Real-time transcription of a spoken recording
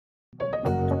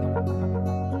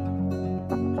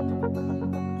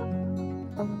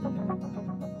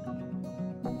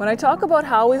When I talk about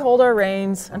how we hold our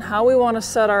reins and how we want to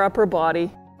set our upper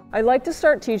body, I like to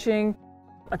start teaching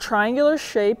a triangular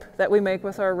shape that we make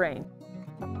with our rein.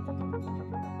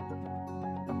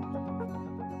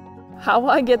 How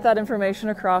I get that information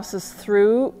across is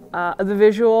through the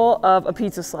visual of a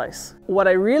pizza slice. What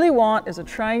I really want is a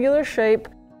triangular shape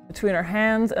between our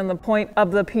hands and the point of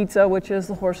the pizza, which is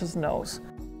the horse's nose.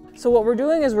 So what we're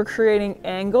doing is we're creating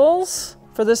angles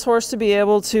for this horse to be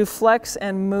able to flex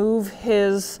and move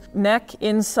his neck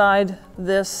inside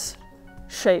this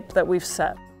shape that we've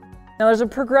set. Now there's a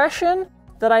progression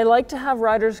that I like to have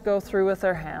riders go through with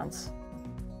their hands.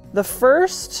 The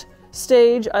first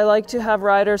stage, I like to have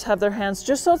riders have their hands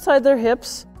just outside their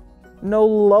hips, no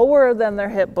lower than their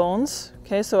hip bones.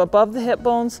 Okay, so above the hip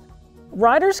bones.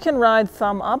 Riders can ride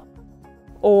thumb up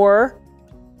or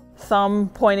thumb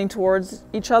pointing towards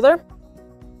each other.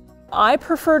 I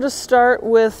prefer to start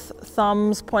with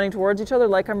thumbs pointing towards each other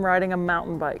like I'm riding a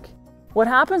mountain bike. What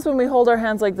happens when we hold our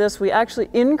hands like this, we actually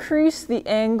increase the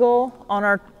angle on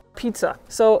our pizza.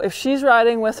 So if she's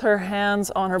riding with her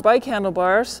hands on her bike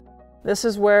handlebars, this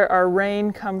is where our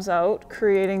rein comes out,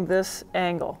 creating this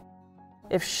angle.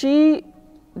 If she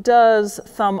does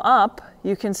thumb up,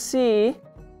 you can see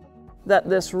that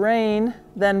this rein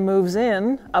then moves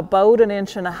in about 1.5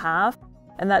 inches,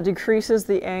 and that decreases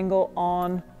the angle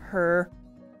on her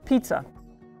pizza.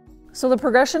 So the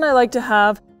progression I like to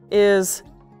have is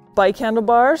bike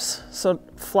handlebars, so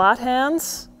flat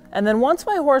hands, and then once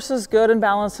my horse is good and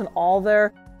balanced in all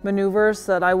their maneuvers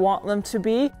that I want them to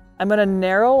be, I'm going to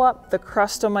narrow up the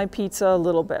crust of my pizza a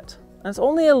little bit. And it's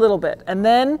only a little bit. And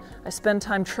then I spend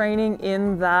time training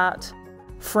in that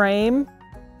frame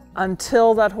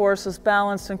until that horse is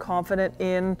balanced and confident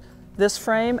in this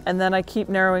frame, and then I keep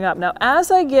narrowing up. Now,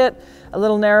 as I get a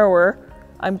little narrower,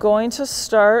 I'm going to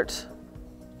start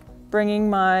bringing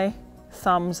my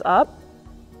thumbs up,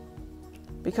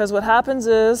 because what happens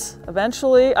is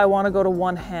eventually I want to go to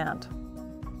one hand.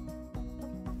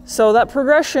 So that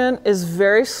progression is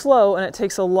very slow and it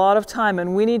takes a lot of time,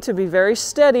 and we need to be very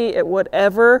steady at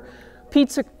whatever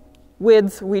pizza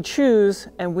width we choose,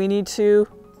 and we need to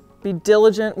be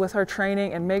diligent with our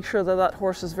training and make sure that that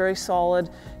horse is very solid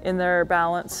in their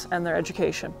balance and their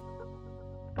education.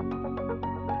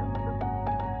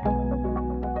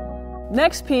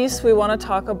 Next piece, we want to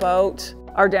talk about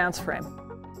our dance frame.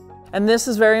 And this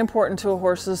is very important to a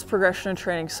horse's progression and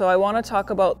training. So I want to talk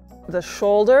about the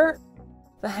shoulder,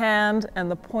 the hand, and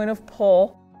the point of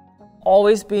pull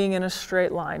always being in a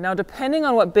straight line. Now, depending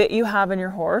on what bit you have in your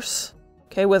horse,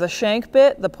 okay, with a shank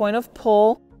bit, the point of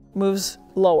pull moves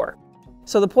lower.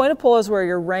 So the point of pull is where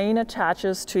your rein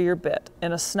attaches to your bit.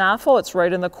 In a snaffle, it's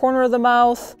right in the corner of the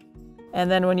mouth. And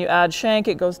then when you add shank,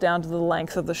 it goes down to the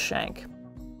length of the shank.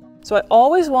 So I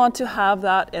always want to have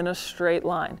that in a straight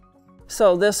line.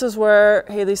 So this is where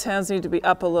Haley's hands need to be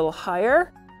up a little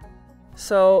higher.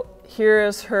 So here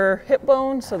is her hip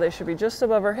bone, so they should be just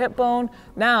above her hip bone.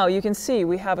 Now you can see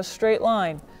we have a straight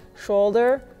line.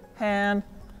 Shoulder, hand,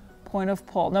 point of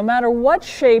pull. No matter what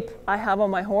shape I have on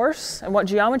my horse and what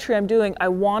geometry I'm doing, I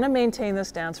want to maintain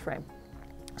this dance frame.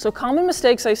 So common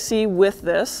mistakes I see with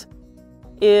this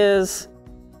is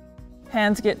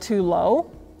hands get too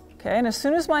low. Okay, and as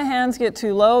soon as my hands get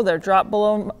too low, they're dropped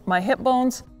below my hip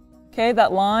bones. Okay,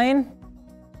 that line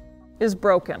is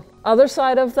broken. Other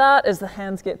side of that is the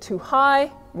hands get too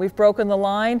high. We've broken the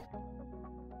line.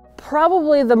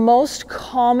 Probably the most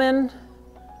common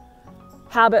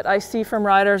habit I see from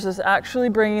riders is actually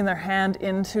bringing their hand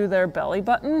into their belly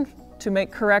button to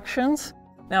make corrections.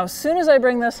 Now, as soon as I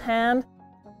bring this hand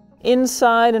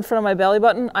inside in front of my belly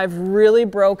button, I've really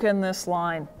broken this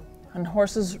line, and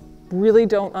horses really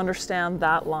don't understand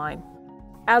that line.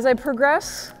 As I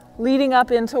progress, leading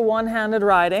up into one-handed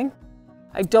riding,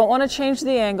 I don't want to change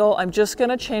the angle. I'm just going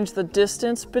to change the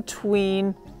distance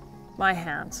between my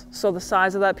hands, so the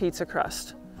size of that pizza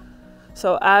crust.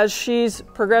 So as she's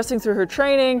progressing through her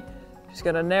training, she's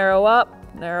going to narrow up,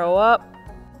 narrow up,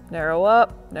 narrow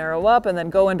up, narrow up, and then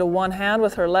go into one hand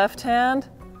with her left hand.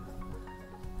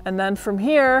 And then from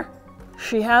here,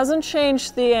 she hasn't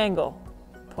changed the angle.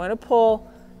 Point of pull,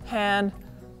 hand,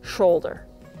 shoulder.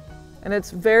 And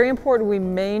it's very important we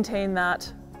maintain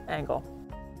that angle.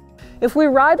 If we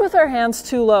ride with our hands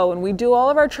too low and we do all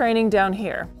of our training down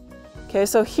here, okay,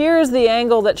 so here's the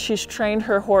angle that she's trained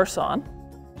her horse on,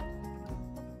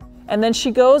 and then she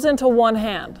goes into one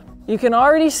hand. You can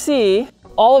already see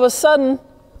all of a sudden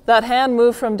that hand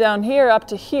moved from down here up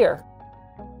to here.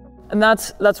 And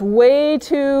that's way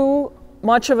too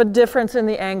much of a difference in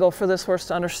the angle for this horse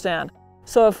to understand.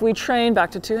 So if we train,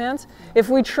 back to two hands, if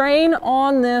we train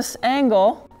on this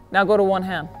angle, now go to one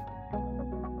hand.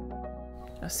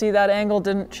 See, that angle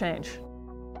didn't change.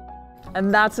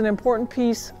 And that's an important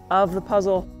piece of the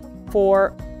puzzle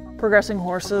for progressing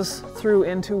horses through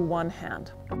into one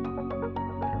hand.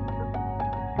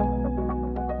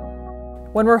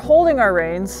 When we're holding our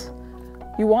reins,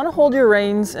 you want to hold your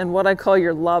reins in what I call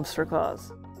your lobster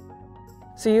claws.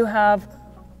 So you have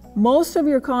most of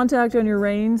your contact on your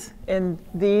reins in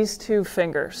these two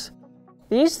fingers.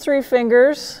 These three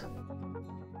fingers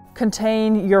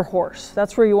contain your horse.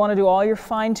 That's where you want to do all your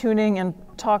fine tuning and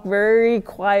talk very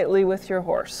quietly with your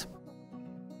horse.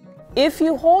 If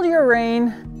you hold your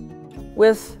rein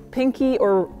with pinky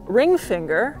or ring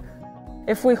finger,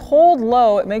 if we hold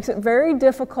low, it makes it very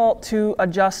difficult to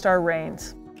adjust our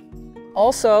reins.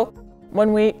 Also,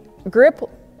 when we grip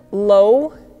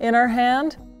low in our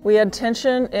hand, we add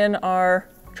tension in our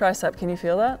tricep. Can you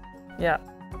feel that? Yeah.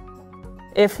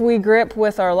 If we grip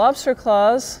with our lobster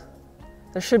claws,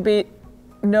 there should be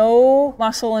no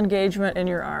muscle engagement in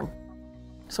your arm.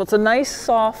 So it's a nice,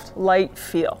 soft, light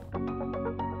feel.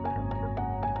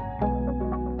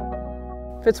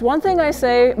 If it's one thing I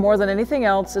say more than anything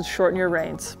else, it's shorten your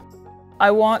reins.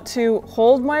 I want to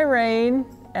hold my rein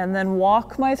and then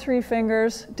walk my three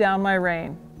fingers down my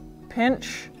rein.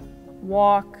 Pinch,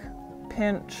 walk,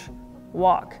 pinch,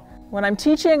 walk. When I'm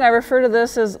teaching, I refer to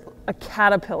this as a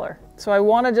caterpillar. So I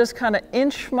want to just kind of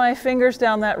inch my fingers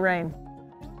down that rein.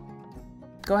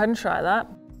 Go ahead and try that.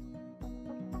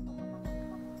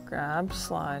 Grab,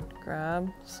 slide, grab,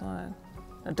 slide.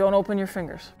 Now don't open your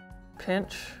fingers.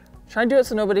 Pinch. Try and do it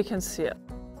so nobody can see it.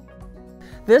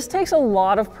 This takes a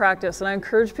lot of practice, and I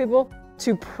encourage people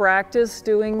to practice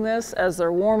doing this as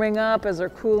they're warming up, as they're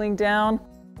cooling down.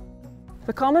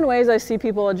 The common ways I see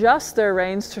people adjust their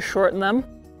reins to shorten them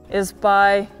is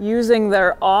by using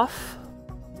their off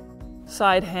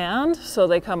side hand. So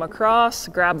they come across,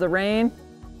 grab the rein,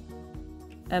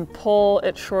 and pull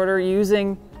it shorter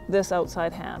using this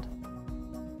outside hand.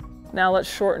 Now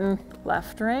let's shorten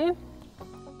left rein.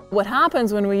 What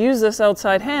happens when we use this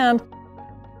outside hand,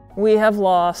 we have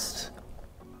lost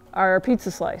our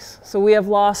pizza slice. So we have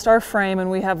lost our frame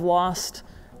and we have lost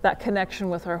that connection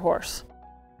with our horse.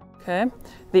 Okay.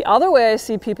 The other way I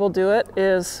see people do it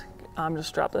is,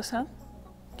 just drop this hand,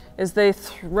 is they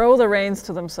throw the reins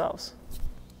to themselves.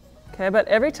 Okay, but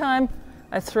every time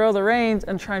I throw the reins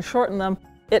and try and shorten them,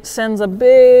 it sends a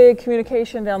big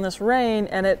communication down this rein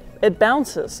and it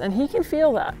bounces, and he can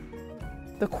feel that.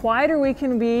 The quieter we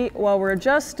can be while we're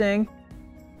adjusting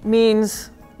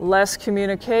means less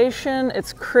communication,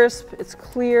 it's crisp, it's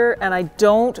clear, and I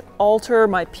don't alter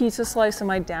my pizza slice and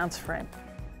my dance frame.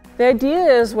 The idea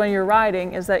is when you're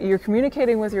riding is that you're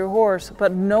communicating with your horse,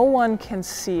 but no one can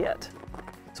see it.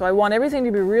 So I want everything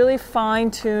to be really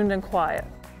fine-tuned and quiet.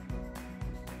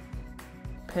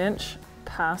 Pinch,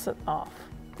 pass it off.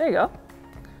 There you go.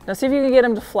 Now see if you can get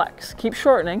him to flex. Keep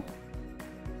shortening.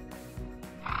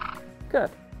 Good.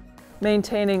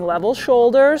 Maintaining level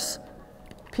shoulders,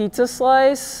 pizza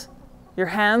slice, your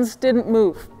hands didn't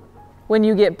move. When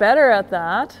you get better at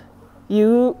that,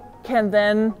 you can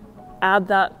then add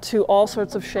that to all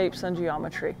sorts of shapes and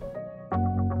geometry.